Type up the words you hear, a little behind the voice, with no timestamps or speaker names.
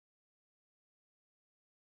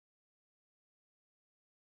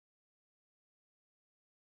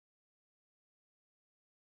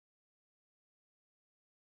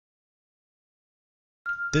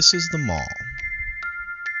This is the mall,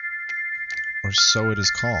 or so it is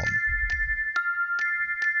called.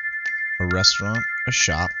 A restaurant, a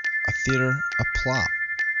shop, a theater, a plot,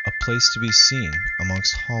 a place to be seen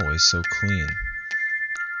amongst hallways so clean.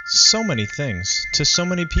 So many things to so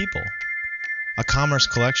many people. A commerce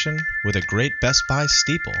collection with a great Best Buy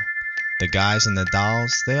steeple. The guys and the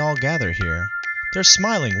dolls, they all gather here. They're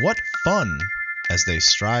smiling, what fun, as they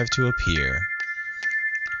strive to appear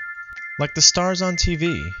like the stars on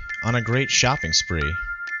TV, on a great shopping spree,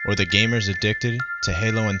 or the gamers addicted to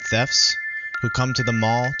Halo and thefts, who come to the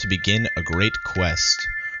mall to begin a great quest,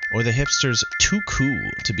 or the hipsters too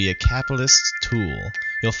cool to be a capitalist's tool.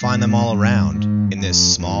 You'll find them all around in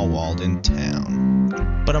this small walled-in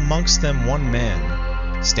town. But amongst them one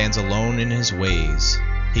man stands alone in his ways.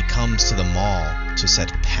 He comes to the mall to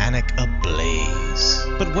set panic ablaze.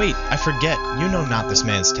 But wait, I forget, you know not this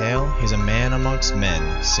man's tale. He's a man amongst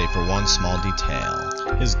men, save for one small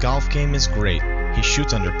detail. His golf game is great, he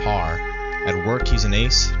shoots under par. At work he's an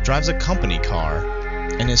ace, drives a company car.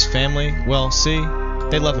 And his family, well, see,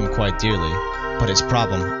 they love him quite dearly. But his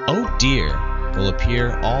problem, oh dear, will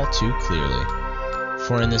appear all too clearly.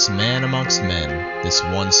 For in this man amongst men, this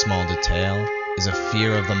one small detail is a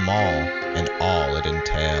fear of the mall and all it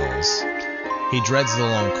entails. He dreads the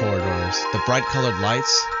long corridors, the bright-colored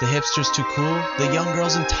lights, the hipsters too cool, the young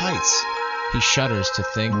girls in tights. He shudders to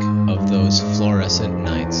think of those fluorescent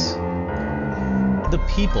nights. The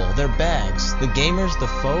people, their bags, the gamers, the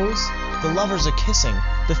foes, the lovers are kissing,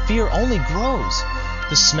 the fear only grows.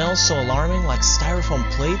 The smells so alarming like styrofoam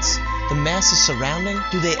plates, the masses surrounding,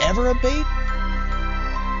 do they ever abate?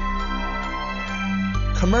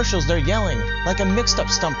 Commercials, they're yelling like a mixed-up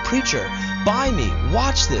stump preacher. Buy me,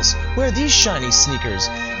 watch this, wear these shiny sneakers.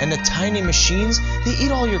 And the tiny machines, they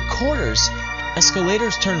eat all your quarters.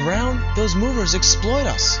 Escalators turned round, those movers exploit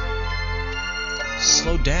us.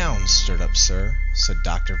 Slow down, stirred up sir, said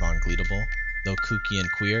Dr. Von Gleatable. Though kooky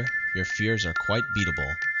and queer, your fears are quite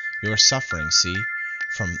beatable. You are suffering, see,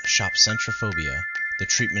 from shop centrophobia. The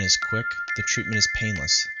treatment is quick, the treatment is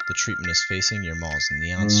painless. The treatment is facing your mall's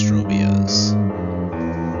neon strobias.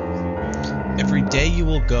 Every day you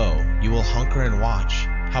will go, you will hunker and watch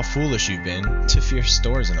how foolish you've been to fear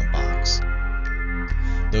stores in a box.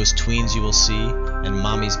 Those tweens you will see, and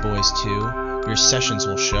mommy's boys too, your sessions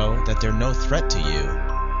will show that they're no threat to you.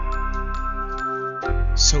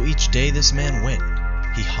 So each day this man went.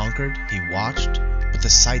 He hunkered, he watched, but the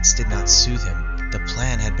sights did not soothe him. The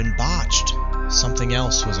plan had been botched. Something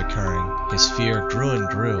else was occurring. His fear grew and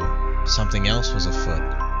grew. Something else was afoot.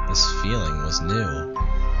 This feeling was new.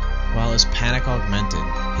 While his panic augmented,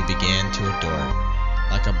 he began to adore it,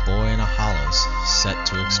 like a boy in a hollows, set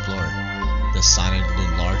to explore it. The signage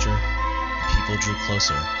loomed larger, people drew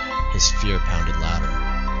closer, his fear pounded louder.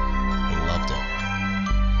 He loved it.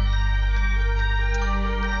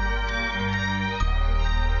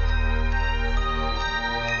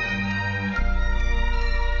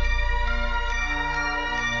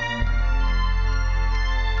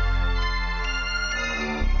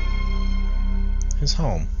 His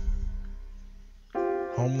home.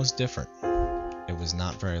 Home was different. It was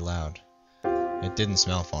not very loud. It didn't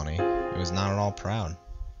smell funny. It was not at all proud.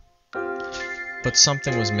 But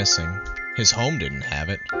something was missing. His home didn't have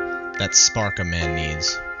it. That spark a man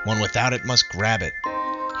needs. One without it must grab it.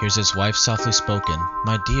 Here's his wife softly spoken.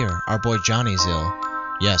 My dear, our boy Johnny's ill.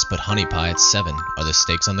 Yes, but honey pie at 7. Are the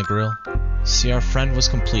steaks on the grill? See, our friend was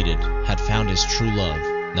completed, had found his true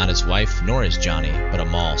love. Not his wife, nor his Johnny, but a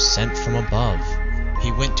mall sent from above.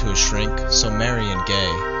 He went to his shrink, so merry and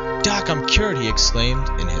gay. Doc, I'm cured, he exclaimed,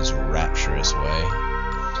 in his rapturous way.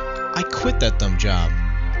 I quit that dumb job.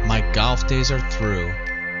 My golf days are through.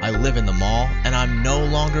 I live in the mall, and I'm no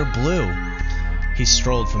longer blue. He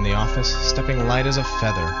strolled from the office, stepping light as a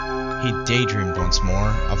feather. He daydreamed once more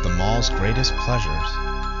of the mall's greatest pleasures.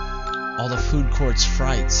 All the food court's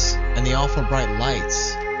frights, and the awful bright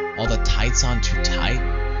lights. All the tights on too tight,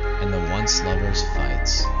 and the once lovers'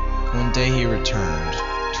 fights. One day he returned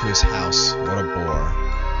to his house, what a bore.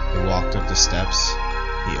 He walked up the steps,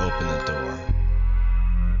 he opened the door.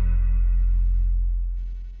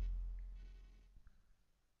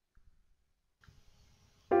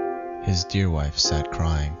 His dear wife sat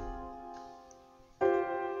crying.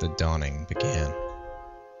 The dawning began.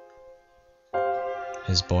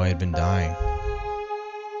 His boy had been dying,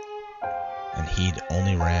 and he'd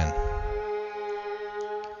only ran.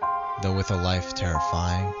 Though with a life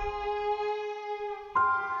terrifying,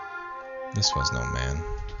 this was no man.